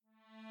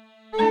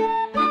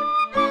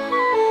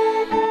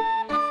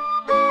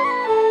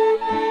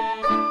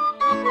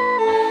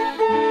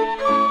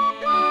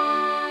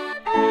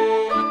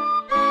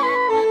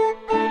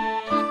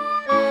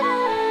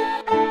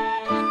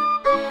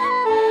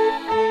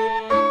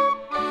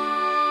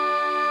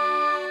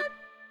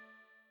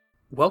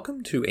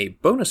welcome to a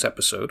bonus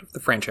episode of the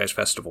Franchise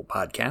Festival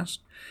podcast.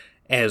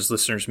 As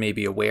listeners may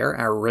be aware,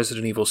 our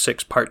Resident Evil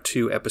 6 Part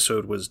 2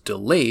 episode was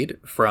delayed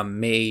from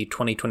May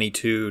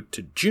 2022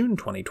 to June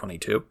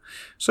 2022,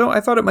 so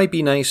I thought it might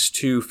be nice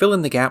to fill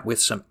in the gap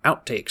with some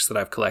outtakes that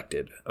I've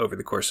collected over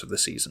the course of the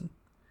season.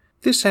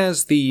 This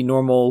has the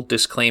normal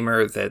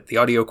disclaimer that the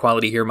audio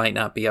quality here might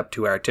not be up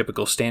to our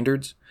typical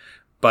standards,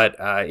 but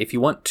if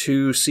you want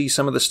to see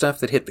some of the stuff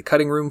that hit the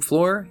cutting room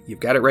floor, you've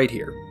got it right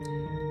here.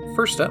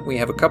 First up, we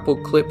have a couple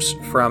clips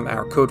from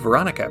our Code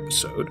Veronica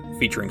episode,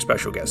 featuring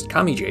special guest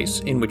Kami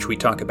Jace, in which we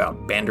talk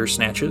about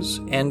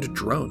Bandersnatches and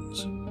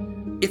drones.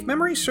 If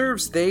memory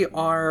serves, they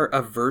are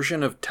a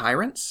version of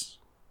tyrants?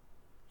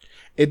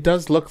 It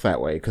does look that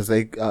way, because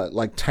they,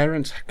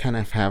 tyrants kind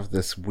of have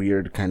this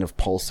weird kind of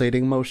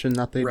pulsating motion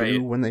that they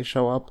do when they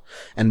show up,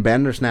 and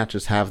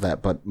Bandersnatches have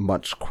that, but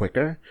much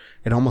quicker.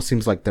 It almost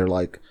seems like they're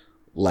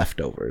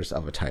leftovers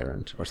of a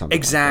tyrant or something.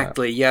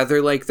 Exactly, like that.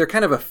 Yeah, they're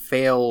kind of a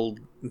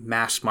failed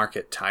mass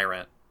market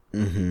tyrant.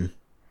 Mm-hmm.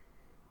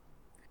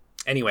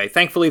 Anyway,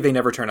 thankfully they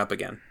never turn up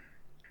again.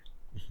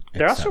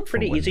 They're also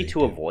pretty easy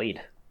to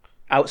avoid.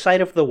 Outside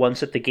of the ones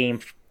that the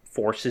game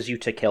forces you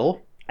to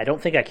kill, I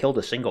don't think I killed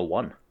a single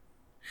one.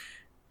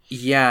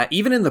 Yeah,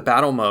 even in the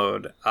battle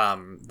mode,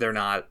 they're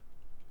not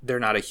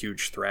a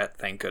huge threat,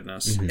 thank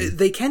goodness. Mm-hmm.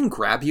 They can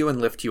grab you and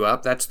lift you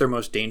up. That's their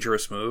most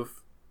dangerous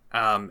move.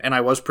 And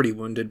I was pretty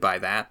wounded by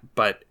that,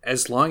 but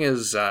as long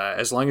as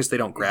they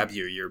don't grab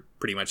you, you're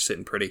pretty much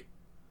sitting pretty.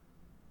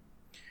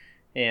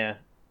 Yeah.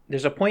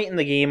 There's a point in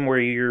the game where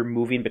you're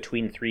moving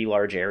between three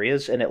large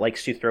areas, and it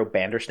likes to throw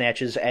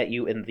Bandersnatches at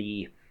you in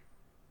the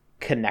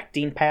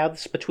connecting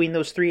paths between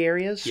those three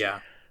areas.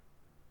 Yeah.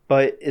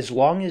 But as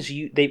long as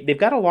they've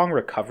got a long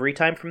recovery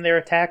time from their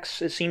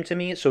attacks, it seemed to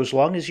me, so as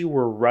long as you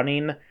were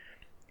running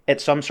at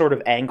some sort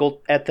of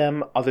angle at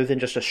them other than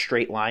just a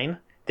straight line,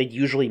 they'd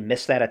usually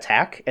miss that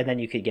attack, and then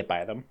you could get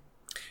by them.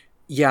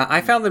 Yeah,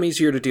 I found them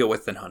easier to deal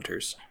with than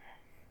hunters.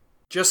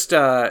 Just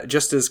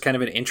as kind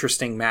of an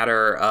interesting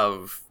matter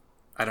of,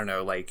 I don't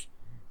know,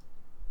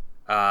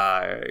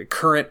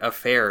 current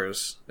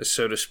affairs,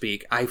 so to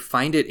speak, I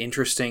find it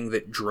interesting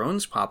that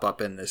drones pop up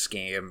in this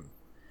game,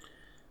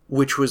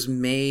 which was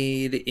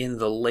made in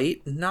the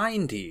late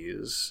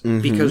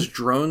 90s, because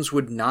drones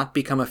would not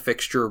become a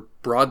fixture,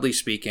 broadly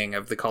speaking,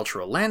 of the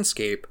cultural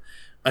landscape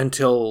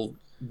until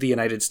the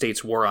United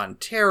States War on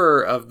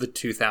Terror of the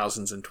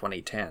 2000s and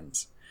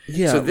 2010s.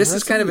 Yeah, so this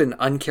is kind of an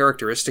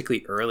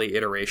uncharacteristically early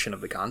iteration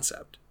of the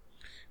concept.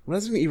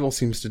 Resident Evil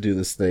seems to do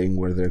this thing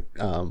where they're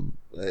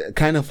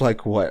kind of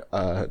like what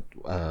Hideo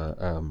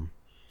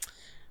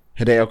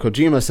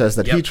Kojima says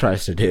that he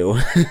tries to do,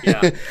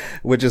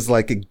 which is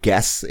like a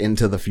guess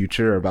into the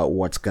future about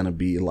what's going to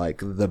be like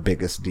the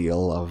biggest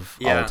deal of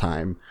all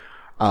time.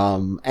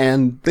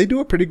 And they do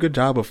a pretty good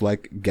job of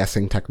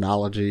guessing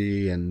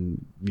technology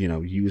and,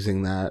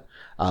 using that.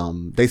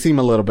 They seem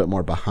a little bit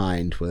more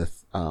behind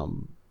with,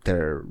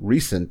 their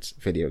recent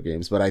video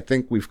games, but I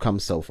think we've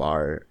come so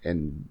far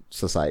in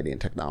society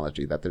and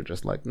technology that they're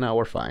just like, no,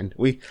 we're fine.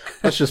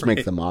 Let's just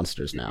make the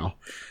monsters now.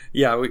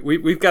 Yeah,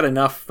 we've got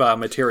enough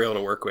material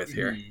to work with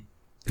here.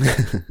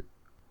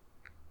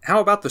 How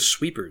about the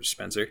sweepers,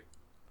 Spencer?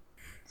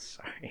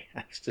 Sorry,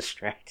 I was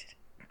distracted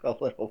a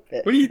little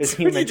bit. What are you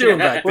doing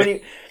back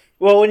there?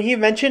 When he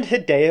mentioned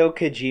Hideo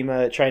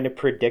Kojima trying to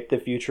predict the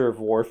future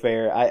of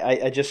warfare,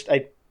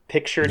 I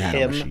pictured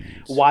him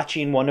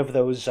watching one of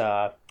those...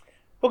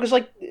 because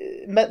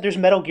there's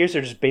Metal Gears,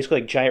 they're just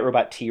basically giant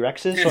robot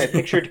T-Rexes. So I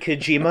pictured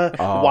Kojima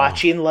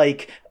watching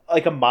like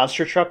a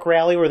monster truck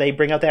rally where they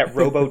bring out that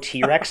Robo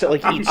T-Rex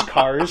that eats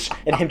cars,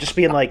 and him just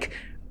being like,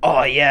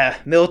 "Oh yeah,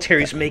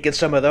 military's making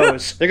some of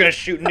those. They're gonna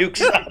shoot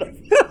nukes out of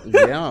them."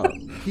 Yeah,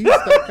 he's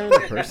that kind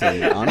of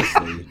person,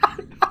 honestly.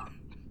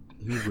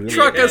 He really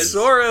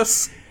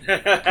Truckosaurus.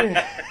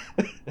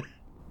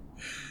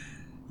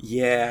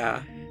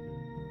 Yeah.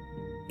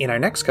 In our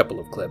next couple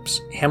of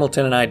clips,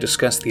 Hamilton and I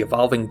discuss the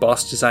evolving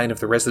boss design of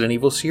the Resident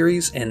Evil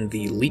series and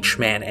the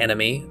Leechman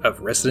enemy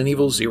of Resident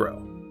Evil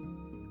 0.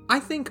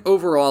 I think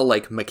overall,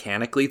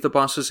 mechanically, the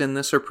bosses in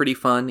this are pretty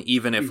fun,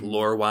 even if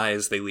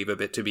lore-wise they leave a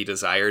bit to be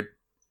desired.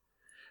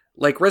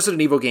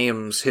 Resident Evil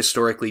games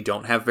historically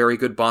don't have very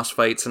good boss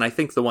fights, and I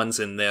think the ones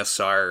in this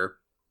are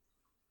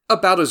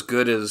about as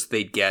good as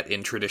they'd get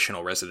in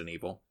traditional Resident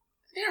Evil.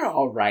 They're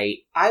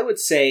alright. I would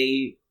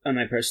say, in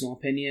my personal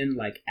opinion,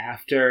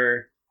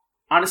 after...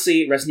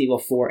 Honestly, Resident Evil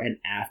 4 and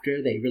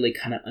after, they really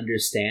kind of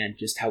understand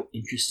just how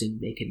interesting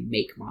they can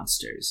make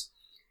monsters.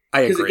 I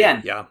agree, because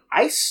again, yeah.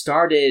 I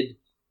started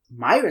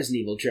my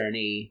Resident Evil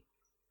journey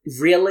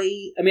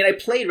really... I mean, I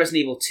played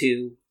Resident Evil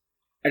 2.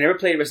 I never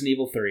played Resident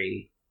Evil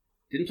 3.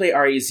 Didn't play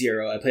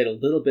RE0. I played a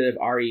little bit of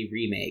RE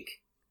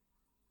Remake.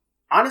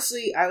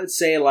 Honestly, I would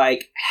say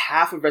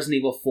half of Resident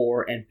Evil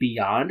 4 and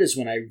beyond is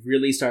when I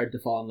really started to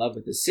fall in love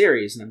with the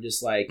series. And I'm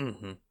just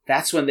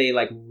that's when they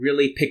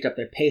really picked up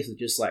their pace of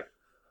just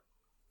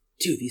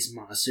dude, these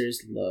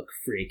monsters look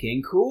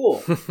freaking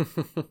cool.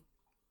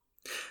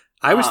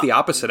 I was the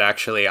opposite,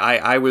 actually.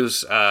 I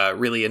was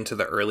really into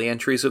the early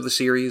entries of the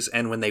series,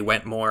 and when they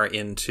went more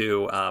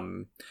into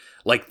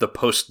like the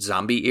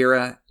post-zombie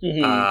era,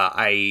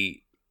 I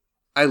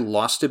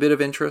lost a bit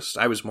of interest.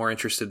 I was more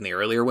interested in the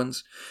earlier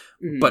ones.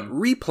 But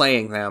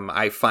replaying them,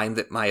 I find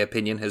that my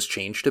opinion has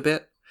changed a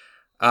bit.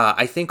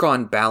 I think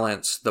on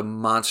balance, the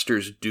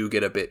monsters do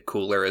get a bit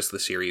cooler as the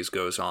series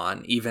goes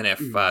on, even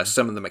if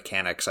some of the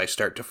mechanics I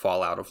start to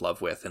fall out of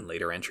love with in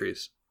later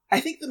entries. I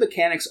think the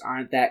mechanics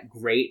aren't that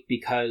great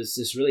because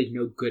there's really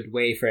no good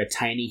way for a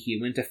tiny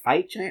human to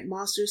fight giant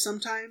monsters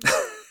sometimes.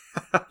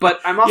 But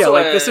I'm also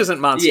this isn't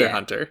Monster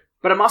Hunter.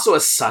 But I'm also a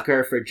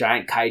sucker for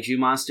giant kaiju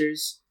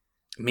monsters.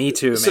 Me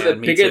too, man. So the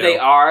bigger they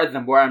are,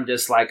 the more I'm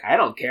just like, I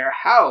don't care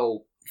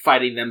how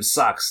fighting them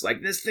sucks.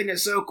 Like, this thing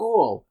is so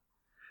cool.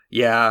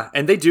 Yeah,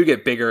 and they do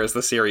get bigger as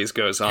the series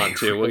goes on,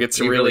 too. We'll get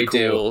some really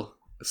cool,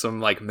 some,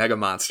 like, mega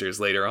monsters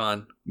later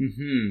on.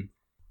 Mm-hmm.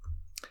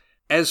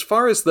 As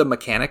far as the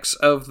mechanics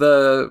of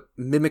the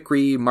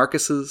mimicry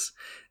Marcuses,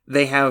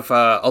 they have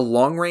a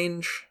long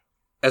range,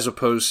 as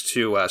opposed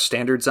to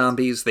standard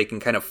zombies. They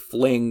can kind of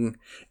fling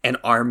an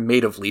arm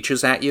made of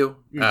leeches at you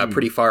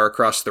pretty far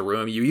across the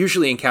room. You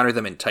usually encounter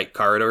them in tight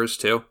corridors,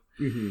 too.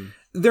 Mm-hmm.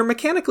 They're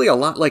mechanically a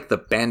lot like the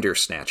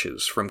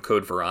Bandersnatches from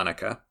Code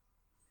Veronica.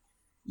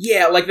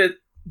 Yeah, like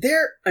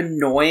they're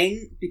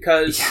annoying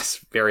because...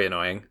 Yes, very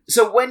annoying.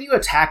 So when you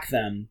attack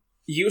them,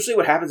 usually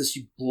what happens is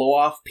you blow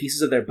off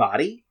pieces of their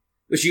body,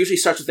 which usually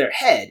starts with their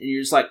head, and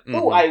you're just like,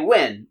 oh, I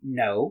win.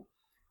 No.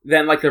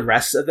 Then, like, the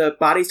rest of the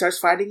body starts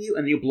fighting you,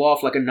 and you blow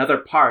off, like, another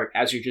part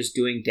as you're just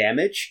doing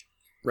damage.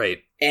 Right.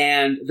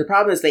 And the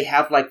problem is they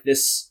have, like,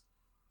 this,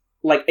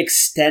 like,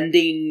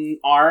 extending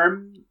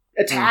arm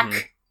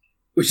attack,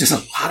 which does a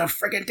lot of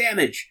friggin'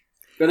 damage.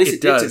 Or at least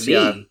it did to me.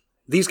 Yeah.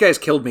 These guys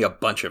killed me a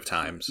bunch of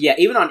times. Yeah,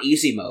 even on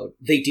easy mode,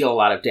 they deal a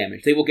lot of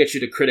damage. They will get you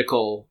to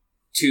critical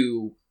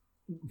to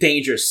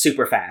danger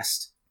super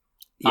fast.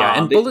 Yeah,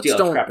 and bullets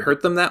don't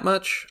hurt them that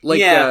much. Like,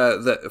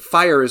 the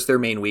fire is their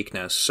main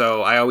weakness,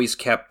 so I always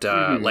kept,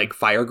 like,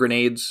 fire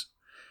grenades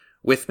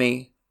with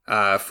me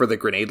for the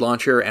grenade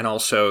launcher, and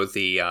also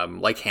the,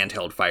 like,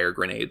 handheld fire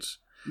grenades.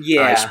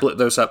 Yeah. I split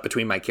those up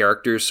between my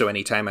characters, so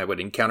anytime I would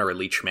encounter a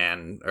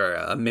Leechman or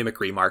a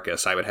Mimicry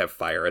Marcus, I would have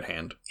fire at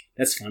hand.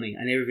 That's funny.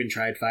 I never even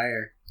tried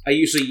fire. I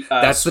usually...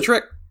 That's the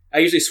trick. I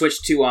usually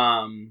switch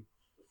to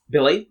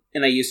Billy,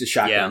 and I use the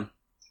shotgun.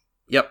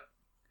 Yeah. Yep.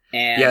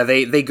 And yeah,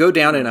 they go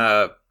down in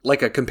a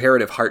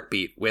comparative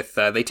heartbeat with...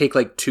 they take,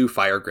 like, 2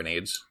 fire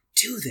grenades.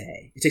 Do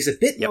they? It takes a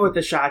bit more with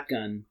the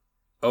shotgun.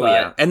 Oh,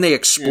 yeah. And they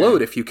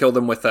explode if you kill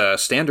them with a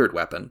standard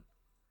weapon.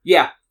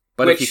 Yeah.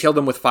 But if you kill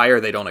them with fire,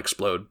 they don't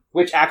explode.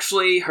 Which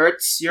actually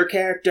hurts your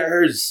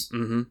characters.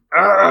 Mm-hmm.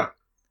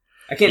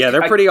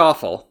 They're pretty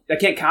awful. I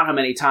can't count how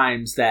many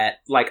times that,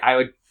 like, I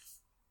would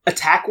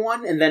attack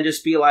one and then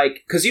just be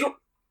like... Because you don't...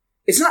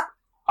 It's not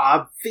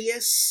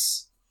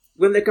obvious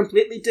when they're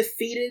completely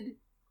defeated.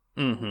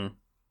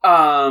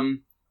 Mm-hmm.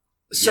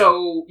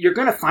 So you're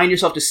going to find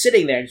yourself just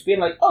sitting there and just being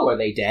like, oh, are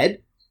they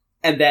dead?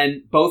 And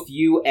then both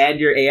you and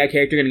your AI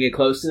character are going to get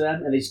close to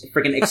them, and they just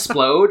freaking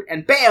explode,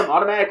 and bam,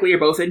 automatically you're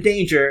both in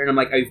danger. And I'm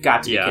like, oh, you've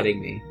got to be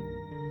kidding me.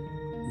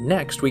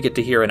 Next, we get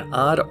to hear an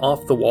odd,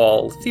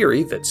 off-the-wall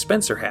theory that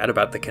Spencer had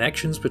about the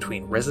connections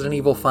between Resident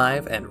Evil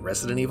 5 and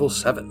Resident Evil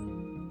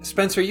 7.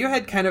 Spencer, you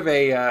had kind of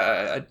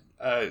a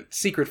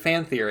secret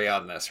fan theory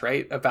on this,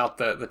 right? About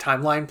the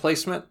timeline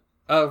placement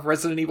of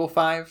Resident Evil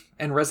 5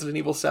 and Resident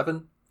Evil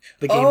 7?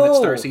 The game that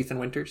stars Ethan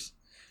Winters?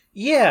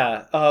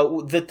 Yeah,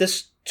 that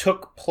this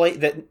took place,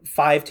 that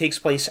 5 takes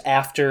place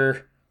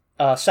after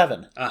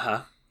 7.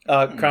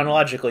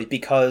 Chronologically,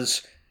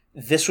 because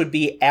this would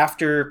be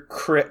after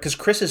Chris, because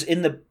Chris is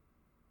in the...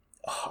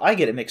 I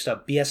get it mixed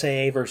up.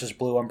 BSAA versus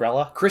Blue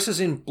Umbrella. Chris is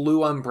in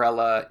Blue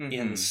Umbrella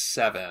in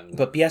 7.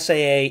 But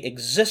BSAA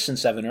exists in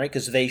 7, right?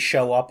 Because they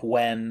show up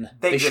when...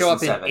 They show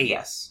up in 7, 8.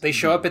 Yes. They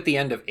show up at the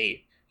end of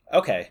 8.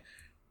 Okay.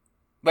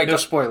 Like, no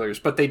spoilers,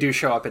 but they do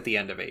show up at the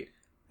end of 8.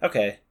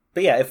 Okay.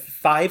 But yeah, if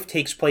 5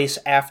 takes place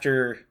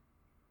after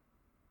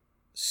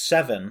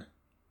 7,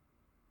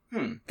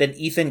 then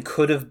Ethan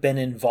could have been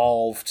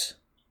involved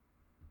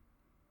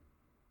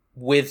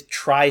with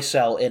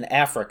Tricell in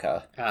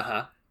Africa.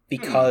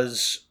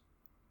 Because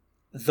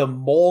the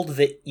mold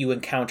that you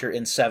encounter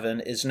in 7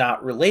 is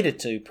not related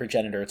to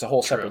Progenitor. It's a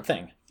whole separate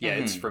thing. Yeah,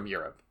 it's from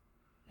Europe.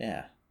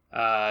 Yeah.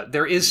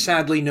 There is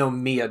sadly no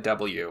Mia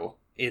W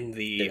in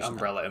the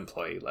Umbrella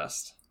employee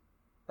list.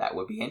 That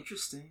would be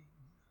interesting.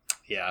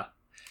 Yeah.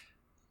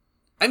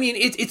 I mean,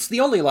 it's the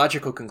only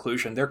logical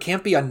conclusion. There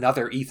can't be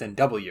another Ethan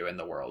W in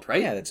the world,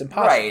 right? Yeah, that's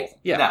impossible. Right.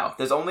 Yeah. No,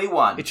 there's only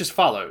one. It just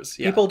follows.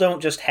 Yeah. People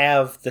don't just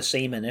have the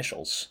same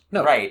initials.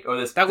 No. Right.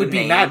 Or that would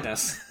be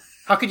madness.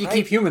 How could you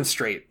keep humans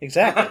straight?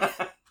 Exactly.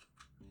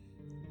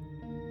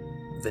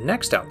 The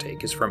next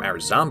outtake is from our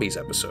Zombies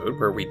episode,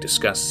 where we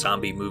discuss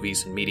zombie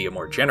movies and media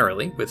more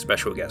generally, with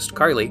special guest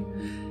Carly.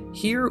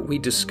 Here, we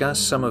discuss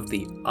some of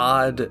the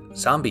odd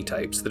zombie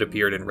types that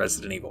appeared in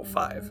Resident Evil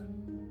 5.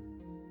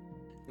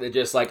 They're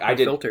just like, No I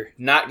did filter.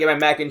 not get my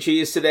mac and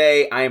cheese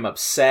today. I am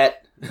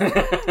upset.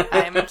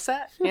 I am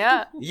upset.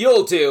 Yeah.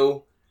 You'll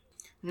do.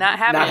 Not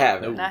having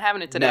it. it. Not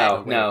having it today.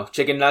 No.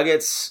 Chicken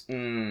nuggets?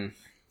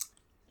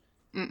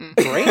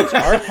 Brains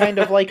are kind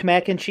of like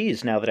mac and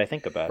cheese now that I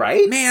think about it.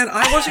 Right? Man,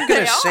 I wasn't going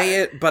They to say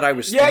it, but I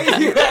was Yeah,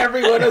 thinking.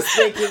 everyone was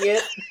thinking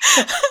it.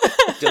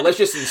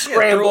 Delicious and Throw a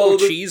little scrambled.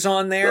 cheese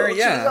on there, Little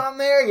cheese on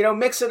there,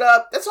 mix it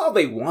up. That's all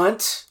they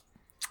want.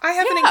 I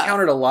haven't Yeah.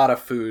 encountered a lot of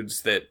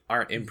foods that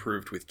aren't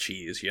improved with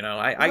cheese,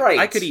 I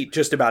Right. could eat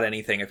just about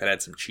anything if it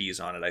had some cheese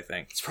on it, I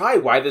think. It's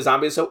probably why the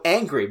zombies are so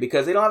angry,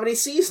 because they don't have any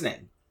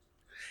seasoning.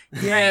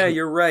 Yeah,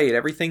 you're right.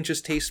 Everything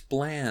just tastes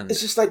bland. It's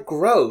just, like,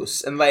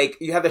 gross. And, like,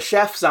 you have the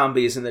chef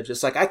zombies, and they're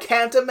just like, I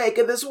can't make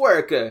this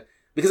work.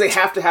 Because they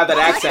have to have that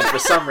accent for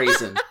some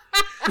reason.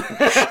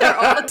 They're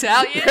all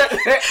Italian.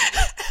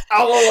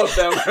 All of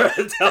them are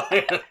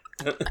Italian.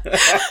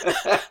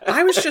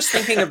 I was just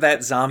thinking of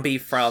that zombie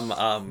from,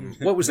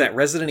 what was that,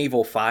 Resident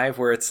Evil 5,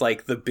 where it's,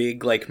 like, the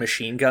big, like,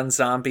 machine gun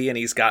zombie, and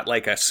he's got,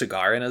 like, a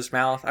cigar in his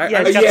mouth.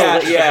 Yeah, it's got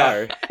the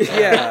little cigar.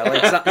 Yeah,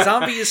 like,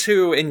 zombies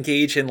who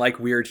engage in, like,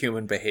 weird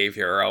human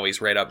behavior are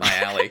always right up my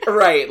alley.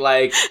 Right,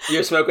 like,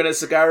 you're smoking a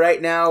cigar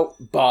right now?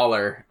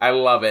 Baller. I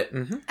love it.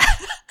 Mm-hmm.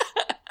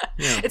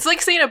 Yeah. It's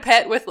like seeing a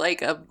pet with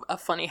like a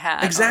funny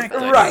hat.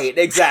 Exactly. Right,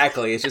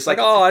 exactly. It's just Like,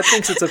 like, oh, it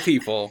thinks it's a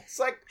people. it's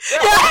like,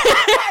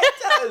 it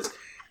does.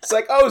 It's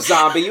like, oh,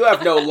 zombie, you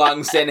have no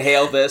lungs to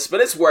inhale this,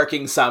 but it's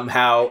working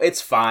somehow. It's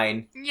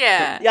fine.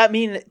 Yeah. Yeah, I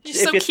mean,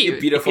 Just so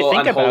cute. Beautiful,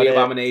 think about unholy it-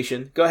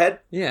 abomination. Go ahead.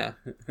 Yeah.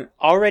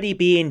 already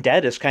being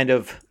dead is kind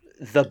of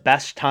the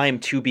best time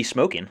to be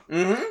smoking.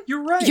 Mm-hmm.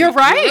 You're right. You're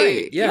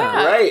right. Yeah.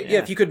 Yeah. Right. Yeah,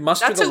 if you could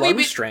muster That's the what we lung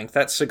be- strength,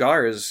 that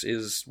cigar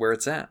is where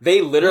it's at.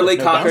 They literally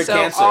No conquered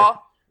doubt. So cancer.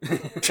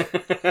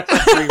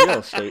 Free real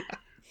estate.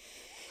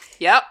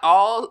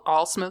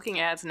 all smoking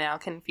ads now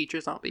can feature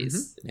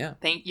zombies. Yeah.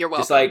 You're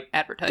welcome. Just like,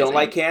 advertising. don't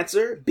like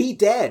cancer? Be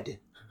dead.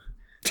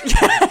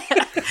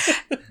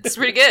 It's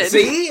pretty good.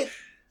 See?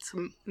 It's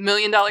 $1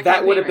 million.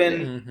 That would have campaign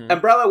been... right Mhm.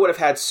 Umbrella would have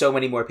had so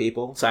many more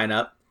people sign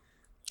up.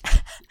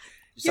 Just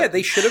Yeah, like,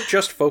 they should have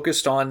just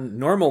focused on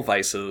normal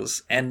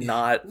vices and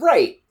not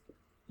right.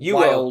 You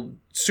will, wild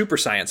super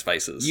science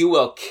vices. you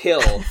will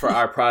kill for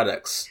our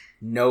products.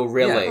 No,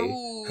 really.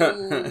 Ooh.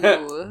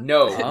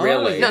 No, Oh,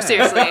 really. No,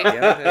 seriously.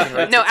 Yeah,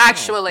 right. No,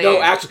 actually.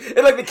 No, actually,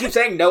 and like they keep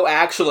saying no,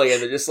 actually,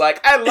 and they're just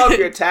like, I love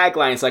your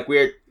tagline. It's like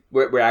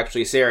we're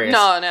actually serious.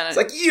 No. It's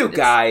like you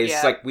guys. yeah.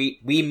 It's like we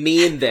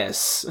mean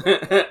this.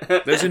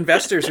 Those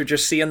investors are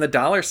just seeing the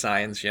dollar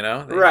signs, They,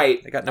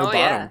 Right. They got no Oh,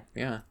 bottom.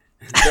 Yeah.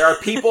 There are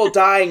people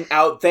dying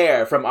out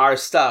there from our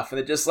stuff, and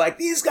they're just like,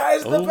 these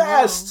guys are the Oh,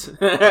 best.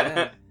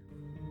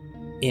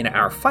 In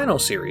our final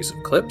series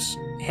of clips,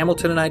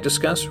 Hamilton and I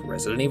discuss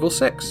Resident Evil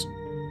 6,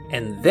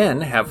 and then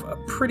have a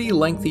pretty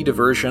lengthy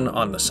diversion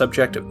on the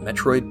subject of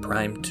Metroid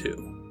Prime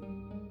 2.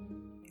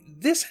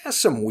 This has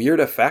some weird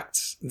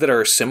effects that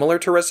are similar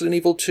to Resident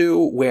Evil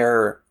 2,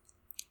 where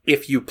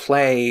if you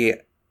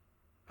play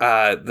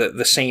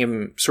the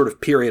same sort of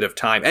period of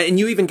time, and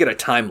you even get a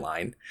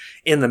timeline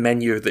in the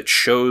menu that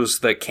shows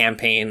the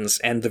campaigns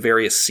and the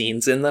various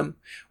scenes in them,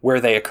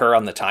 where they occur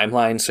on the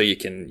timeline, so you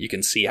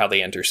can see how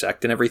they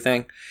intersect and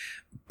everything.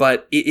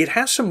 But it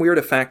has some weird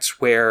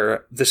effects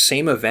where the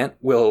same event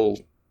will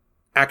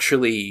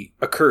actually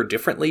occur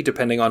differently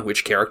depending on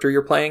which character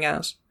you're playing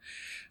as.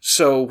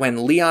 So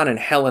when Leon and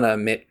Helena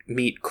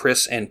meet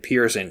Chris and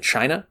Piers in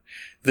China,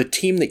 the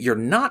team that you're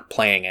not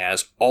playing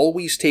as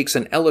always takes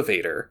an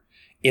elevator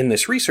in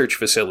this research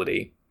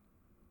facility,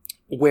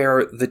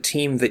 where the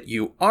team that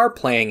you are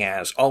playing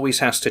as always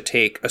has to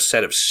take a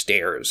set of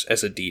stairs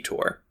as a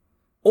detour.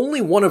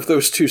 Only one of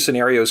those two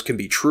scenarios can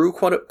be true,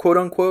 quote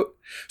unquote,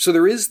 so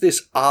there is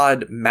this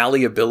odd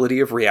malleability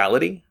of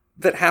reality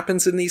that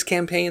happens in these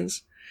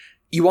campaigns.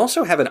 You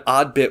also have an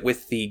odd bit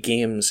with the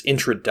game's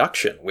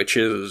introduction, which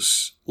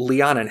is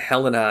Leon and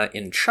Helena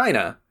in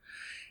China,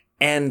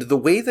 and the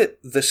way that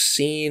the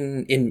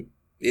scene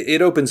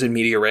it opens in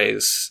media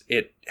res.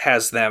 It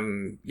has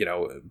them,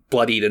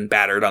 bloodied and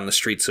battered on the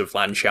streets of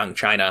Lanxiang,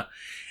 China.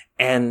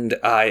 And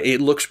it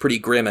looks pretty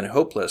grim and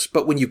hopeless.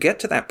 But when you get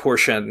to that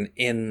portion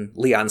in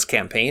Leon's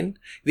campaign,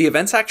 the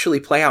events actually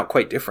play out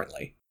quite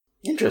differently.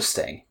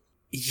 Interesting.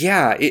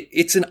 Yeah,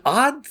 it's an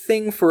odd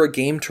thing for a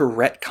game to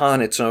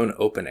retcon its own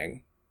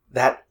opening.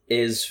 That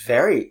is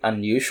very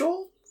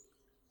unusual.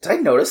 Did I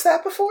notice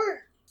that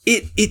before?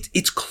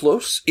 It's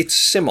close. It's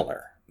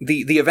similar.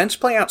 The events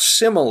play out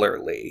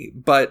similarly,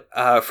 but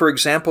for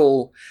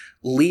example,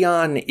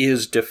 Leon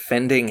is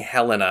defending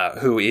Helena,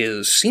 who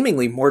is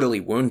seemingly mortally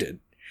wounded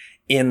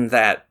in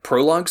that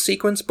prologue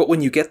sequence, but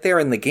when you get there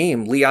in the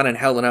game, Leon and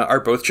Helena are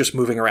both just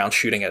moving around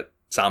shooting at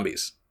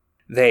zombies.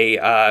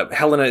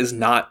 Helena is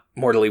not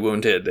mortally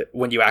wounded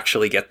when you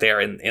actually get there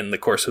in the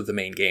course of the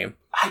main game.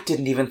 I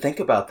didn't even think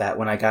about that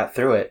when I got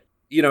through it.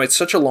 It's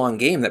such a long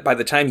game that by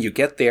the time you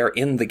get there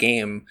in the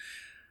game,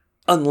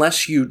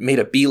 unless you made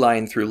a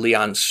beeline through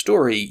Leon's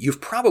story, you've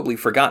probably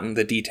forgotten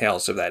the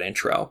details of that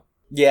intro.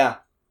 Yeah,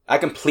 I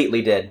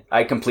completely did.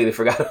 I completely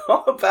forgot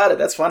all about it.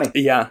 That's funny.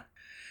 Yeah.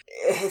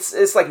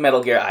 It's like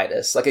Metal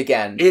Gear-itis. Like,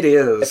 again, It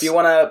is. if you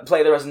want to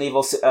play the Resident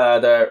Evil,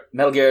 the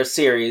Metal Gear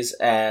series,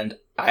 and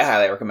I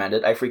highly recommend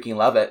it, I freaking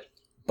love it,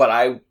 but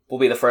I will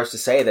be the first to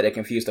say that it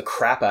confused the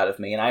crap out of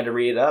me, and I had to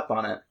read up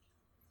on it.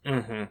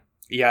 Mm-hmm.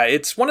 Yeah,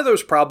 it's one of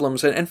those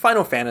problems, and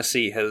Final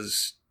Fantasy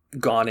has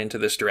gone into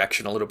this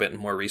direction a little bit in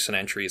more recent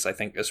entries, I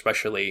think,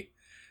 especially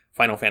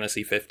Final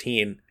Fantasy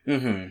 15,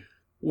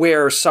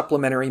 where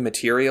supplementary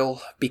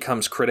material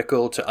becomes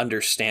critical to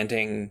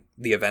understanding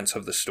the events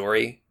of the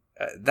story.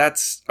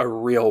 That's a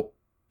real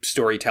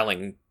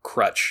storytelling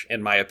crutch,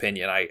 in my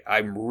opinion.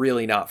 I'm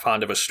really not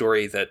fond of a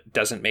story that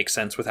doesn't make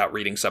sense without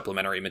reading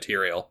supplementary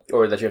material.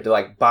 Or that you have to,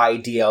 like, buy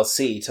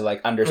DLC to,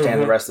 like,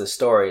 understand the rest of the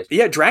story.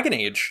 Yeah, Dragon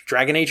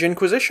Age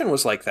Inquisition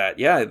was like that.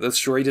 Yeah, the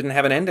story didn't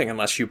have an ending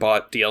unless you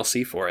bought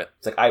DLC for it.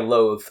 It's like, I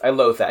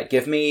loathe that.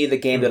 Give me the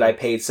game that I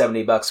paid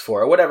 $70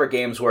 for, or whatever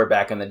games were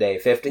back in the day,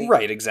 50.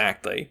 Right,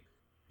 exactly.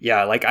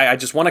 Yeah, like, I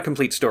just want a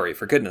complete story,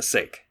 for goodness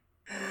sake.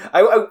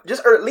 I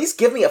just, or at least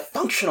give me a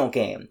functional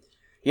game.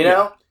 You know?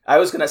 Yeah. I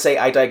was gonna say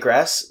I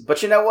digress,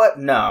 but you know what?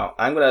 No,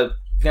 I'm gonna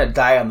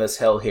die on this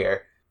hill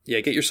here. Yeah,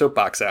 get your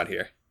soapbox out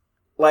here.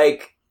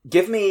 Like,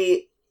 give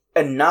me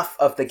enough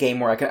of the game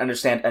where I can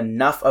understand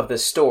enough of the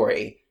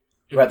story,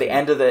 where at the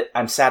end of it,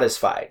 I'm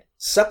satisfied.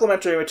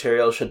 Supplementary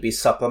material should be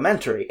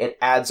supplementary. It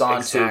adds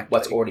on to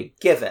what's already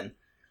given.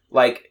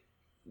 Like,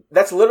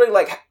 that's literally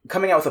like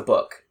coming out with a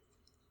book.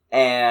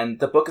 And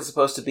the book is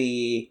supposed to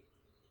be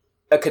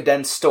a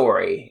condensed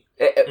story.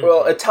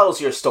 Well, it tells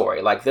your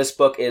story. Like, this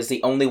book is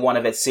the only one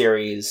of its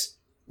series.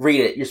 Read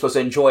it. You're supposed to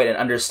enjoy it and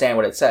understand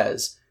what it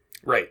says.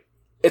 Right.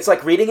 It's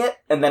like reading it,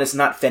 and then it's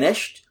not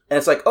finished. And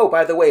it's like, oh,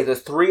 by the way,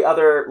 there's 3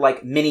 other,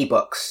 like,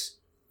 mini-books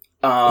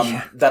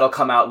that'll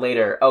come out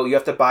later. Oh, you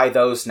have to buy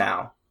those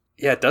now.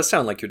 Yeah, it does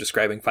sound like you're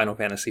describing Final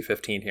Fantasy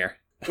 15 here.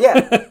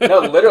 Yeah. No,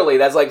 literally,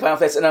 that's like Final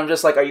Fantasy. And I'm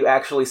just like, are you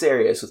actually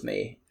serious with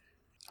me?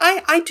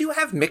 I do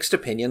have mixed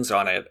opinions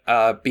on it,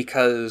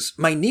 because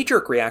my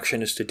knee-jerk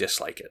reaction is to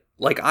dislike it.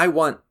 Like, I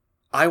want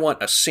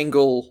a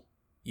single,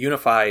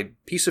 unified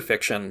piece of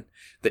fiction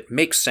that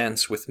makes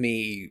sense with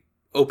me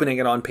opening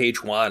it on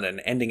page 1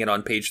 and ending it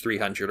on page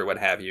 300 or what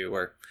have you,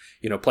 or,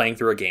 playing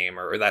through a game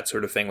or that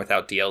sort of thing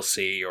without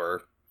DLC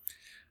or,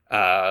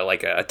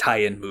 like a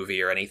tie-in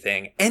movie or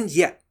anything. And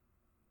yet,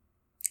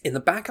 in the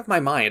back of my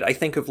mind, I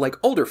think of, like,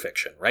 older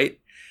fiction, right?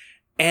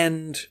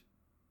 And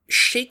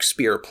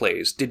Shakespeare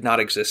plays did not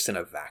exist in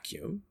a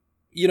vacuum.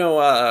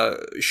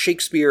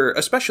 Shakespeare,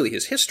 especially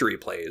his history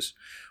plays,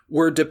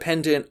 were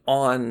dependent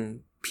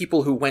on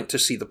people who went to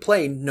see the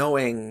play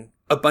knowing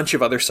a bunch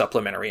of other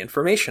supplementary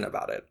information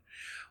about it.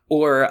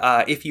 Or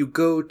if you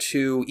go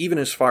to even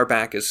as far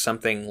back as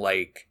something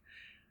like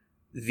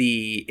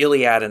the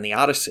Iliad and the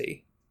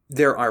Odyssey,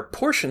 there are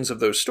portions of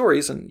those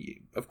stories, and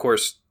of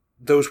course,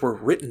 those were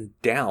written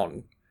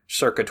down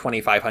circa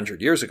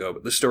 2,500 years ago,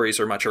 but the stories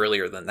are much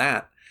earlier than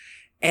that.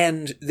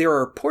 And there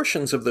are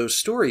portions of those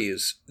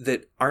stories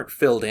that aren't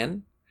filled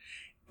in,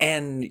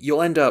 and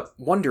you'll end up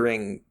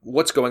wondering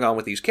what's going on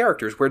with these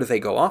characters, where do they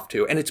go off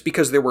to? And it's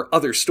because there were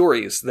other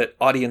stories that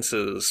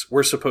audiences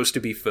were supposed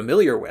to be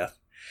familiar with,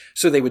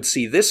 so they would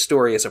see this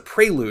story as a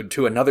prelude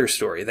to another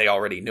story they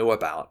already knew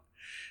about.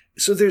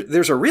 So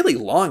there's a really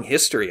long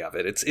history of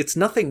it. It's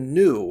nothing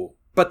new,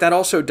 but that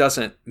also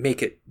doesn't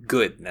make it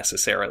good,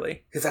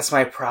 necessarily. Because that's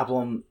my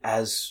problem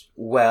as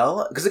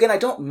well. Because again, I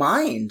don't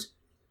mind.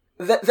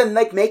 Then,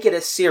 like, make it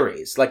a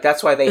series. Like,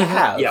 that's why they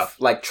have,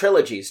 like,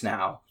 trilogies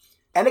now.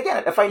 And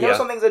again, if I know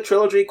something's a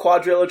trilogy,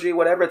 quadrilogy,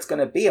 whatever it's going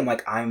to be, I'm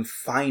like, I'm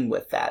fine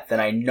with that.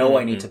 Then I know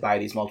I need to buy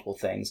these multiple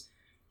things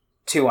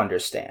to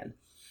understand.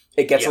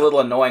 It gets a little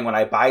annoying when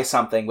I buy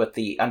something with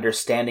the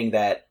understanding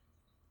that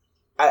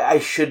I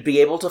should be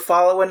able to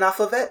follow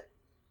enough of it.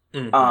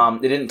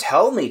 It didn't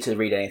tell me to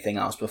read anything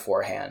else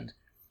beforehand.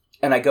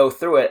 And I go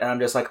through it, and I'm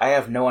just like, I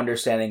have no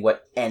understanding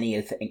what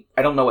anything...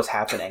 I don't know what's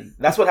happening.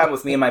 That's what happened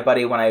with me and my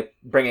buddy when I...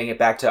 bringing it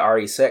back to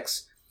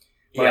RE6.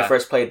 When I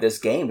first played this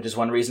game, which is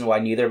one reason why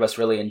neither of us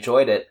really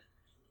enjoyed it.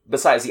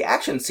 Besides the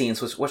action scenes,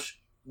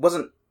 which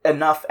wasn't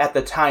enough at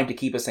the time to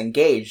keep us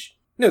engaged.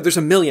 No, there's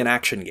a million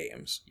action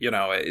games.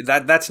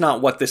 That's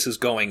not what this is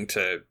going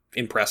to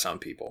impress on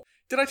people.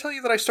 Did I tell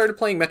you that I started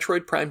playing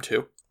Metroid Prime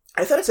 2?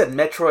 I thought it said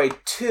Metroid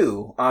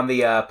 2 on the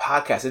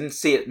podcast. I didn't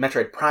see it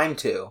Metroid Prime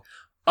 2.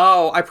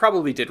 Oh, I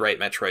probably did write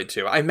Metroid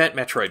 2. I meant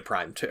Metroid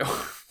Prime 2.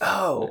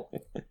 Oh.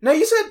 No,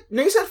 you said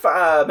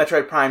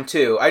Metroid Prime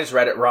 2. I just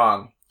read it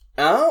wrong.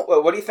 Oh?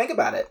 Well, what do you think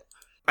about it?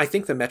 I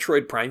think the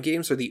Metroid Prime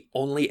games are the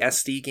only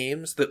SD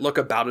games that look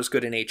about as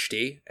good in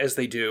HD as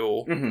they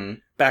do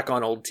back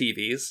on old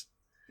TVs.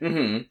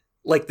 Mm-hmm.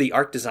 Like, the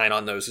art design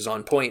on those is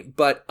on point,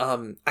 but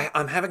I'm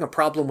having a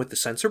problem with the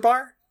sensor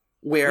bar,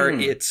 where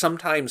it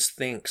sometimes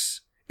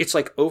thinks it's,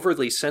 like,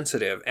 overly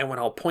sensitive, and when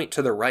I'll point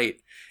to the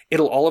right,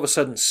 it'll all of a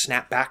sudden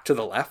snap back to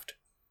the left.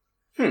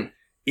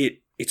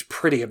 It's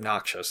pretty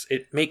obnoxious.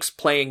 It makes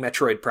playing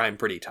Metroid Prime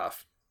pretty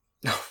tough.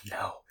 Oh,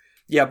 no.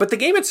 Yeah, but the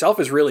game itself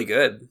is really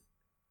good.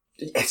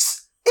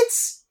 It's...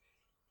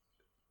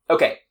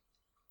 Okay.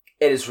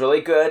 It is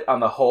really good on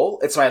the whole.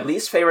 It's my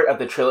least favorite of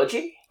the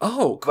trilogy.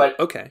 Oh, but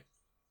okay.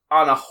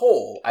 on a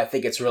whole, I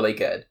think it's really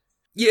good.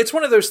 Yeah, it's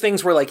one of those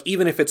things where, like,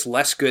 even if it's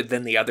less good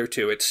than the other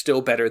two, it's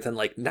still better than,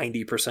 like,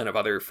 90% of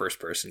other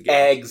first-person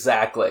games.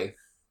 Exactly.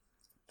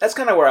 That's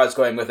kind of where I was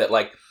going with it.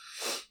 Like,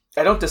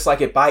 I don't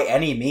dislike it by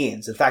any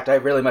means. In fact, I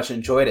really much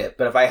enjoyed it.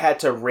 But if I had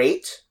to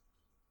rate,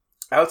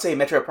 I would say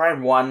Metroid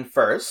Prime 1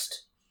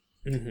 first.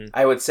 Mm-hmm.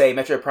 I would say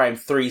Metroid Prime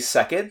 3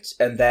 second,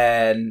 and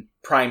then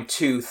Prime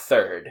 2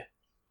 third.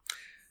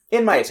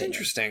 In my opinion. That's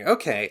interesting.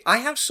 Okay. I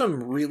have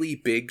some really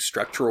big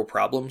structural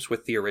problems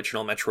with the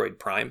original Metroid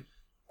Prime.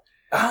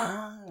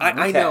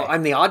 I know.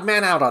 I'm the odd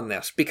man out on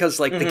this, because,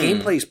 like, the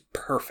gameplay's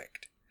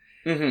perfect.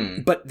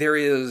 Mm-hmm. But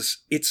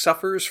it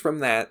suffers from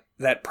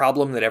that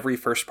problem that every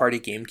first-party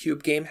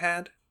GameCube game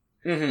had,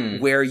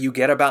 where you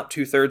get about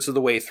 2/3 of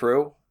the way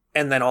through,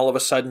 and then all of a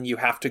sudden you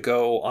have to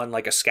go on,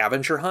 like, a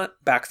scavenger hunt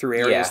back through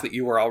areas that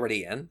you were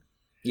already in.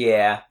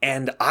 Yeah.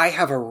 And I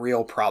have a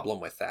real problem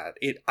with that.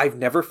 I've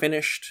never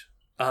finished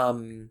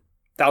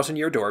Thousand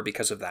Year Door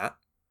because of that.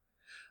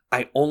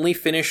 I only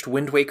finished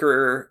Wind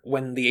Waker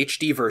when the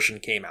HD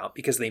version came out,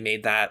 because they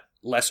made that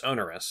less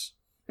onerous.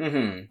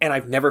 Mm-hmm. And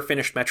I've never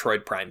finished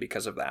Metroid Prime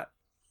because of that.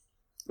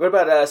 What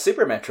about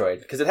Super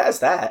Metroid? Because it has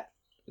that.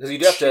 Because you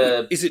do have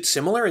to... Is it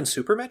similar in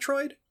Super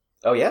Metroid?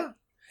 Oh, yeah.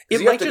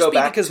 It might just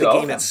be because the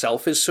game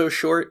itself is so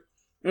short.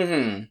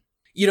 Mm-hmm.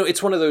 You know,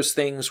 it's one of those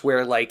things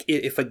where, like,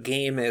 if a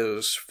game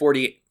is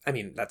 40... I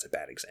mean, that's a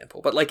bad example.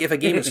 But, like, if a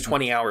game is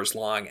 20 hours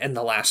long and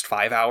the last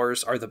 5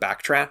 hours are the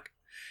backtrack,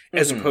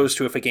 as opposed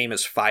to if a game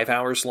is 5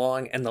 hours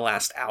long and the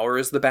last hour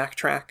is the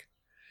backtrack,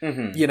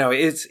 you know,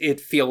 it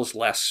feels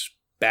less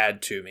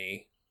bad to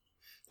me.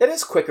 It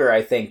is quicker,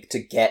 I think, to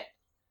get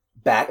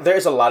back.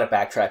 There's a lot of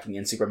backtracking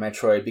in Super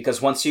Metroid,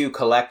 because once you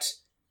collect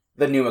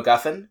the new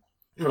MacGuffin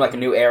from, like, a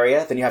new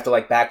area, then you have to,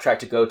 like, backtrack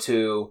to go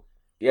to...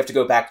 You have to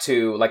go back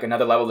to, like,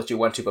 another level that you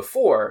went to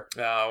before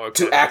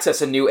to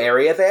access a new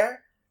area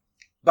there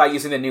by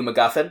using the new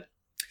MacGuffin.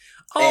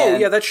 Oh,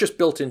 yeah, that's just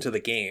built into the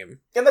game.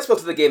 And that's built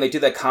into the game. They do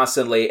that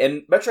constantly.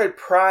 And Metroid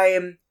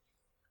Prime...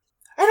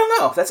 I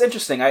don't know. That's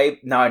interesting.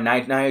 Now I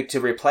need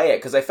to replay it,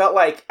 because I felt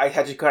like I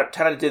had to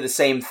kind of do the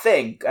same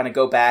thing, kind of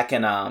go back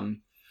and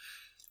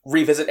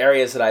revisit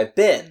areas that I've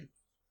been.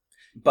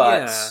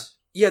 But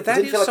yeah, that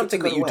is like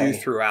something that you do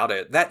throughout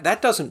it.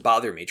 That doesn't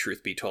bother me,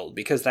 truth be told,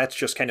 because that's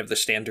just kind of the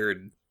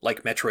standard,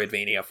 like,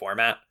 Metroidvania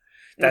format.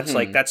 That's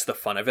like, that's the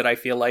fun of it, I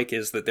feel like,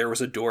 is that there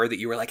was a door that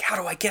you were like, how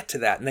do I get to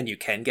that? And then you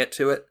can get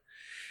to it.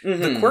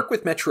 Mm-hmm. The quirk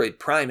with Metroid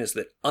Prime is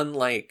that,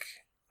 unlike,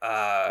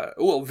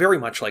 very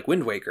much like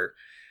Wind Waker,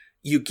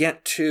 you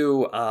get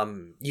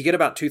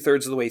about 2/3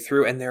 of the way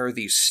through, and there are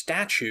these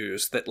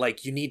statues that,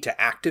 like, you need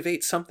to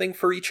activate something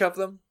for each of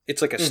them.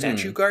 It's like a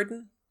statue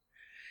garden.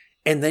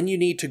 And then you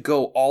need to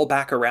go all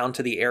back around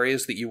to the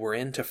areas that you were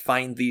in to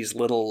find these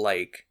little,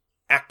 like,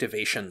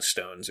 activation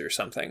stones or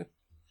something.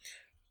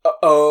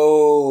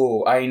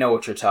 Oh, I know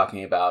what you're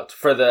talking about.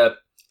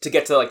 To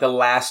get to, like, the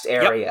last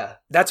area.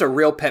 Yep. That's a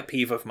real pet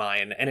peeve of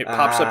mine, and it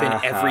pops up in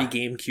every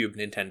GameCube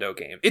Nintendo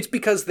game. It's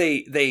because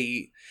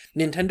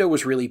Nintendo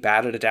was really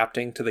bad at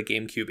adapting to the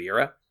GameCube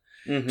era.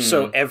 Mm-hmm.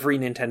 So every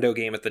Nintendo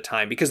game at the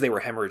time, because they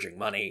were hemorrhaging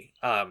money,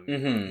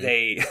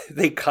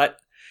 they cut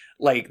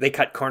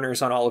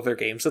corners on all of their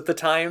games at the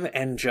time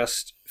and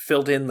just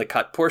filled in the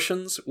cut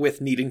portions with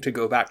needing to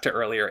go back to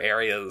earlier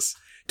areas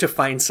to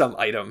find some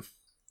item.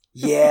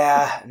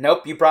 Yeah.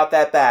 Nope, you brought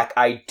that back.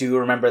 I do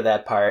remember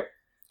that part.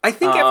 I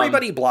think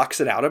everybody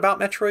blocks it out about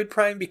Metroid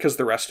Prime because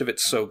the rest of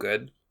it's so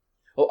good.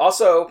 Well,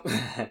 also,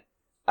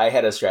 I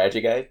had a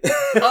strategy guide.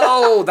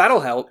 Oh,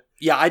 that'll help.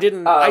 Yeah, I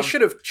didn't... I should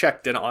have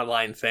checked an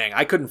online thing.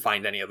 I couldn't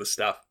find any of the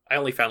stuff. I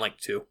only found, like,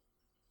 2.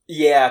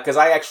 Yeah, because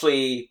I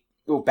actually...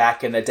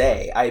 back in the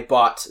day, I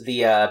bought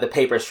the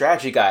paper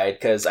strategy guide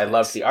because I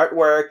loved the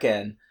artwork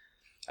and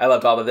I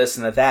loved all of this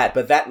and that,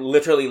 but that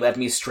literally led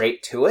me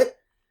straight to it.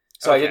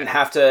 So I didn't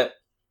have to...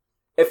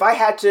 If I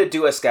had to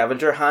do a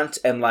scavenger hunt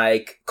and,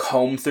 like,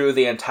 comb through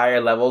the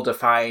entire level to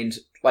find,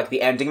 like,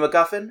 the ending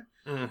MacGuffin,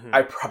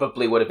 I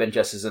probably would have been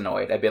just as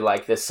annoyed. I'd be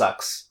like, this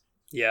sucks.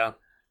 Yeah.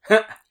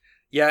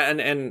 Yeah,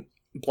 and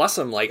bless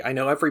them, like, I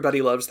know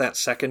everybody loves that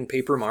second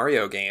Paper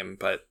Mario game,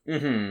 but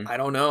I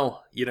don't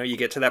know. You know, you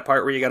get to that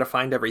part where you gotta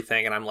find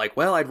everything, and I'm like,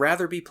 well, I'd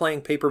rather be playing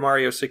Paper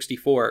Mario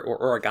 64 or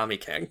Origami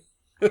King.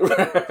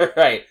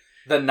 Right.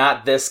 Than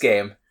not this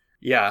game.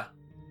 Yeah.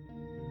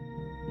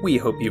 We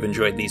hope you've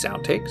enjoyed these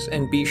outtakes,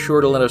 and be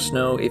sure to let us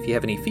know if you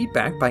have any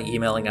feedback by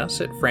emailing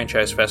us at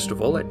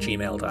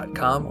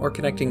franchisefestival@gmail.com or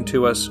connecting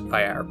to us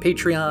via our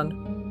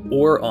Patreon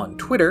or on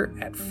Twitter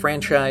at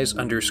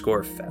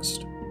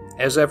franchise_fest.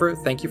 As ever,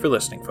 thank you for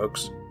listening,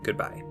 folks.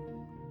 Goodbye.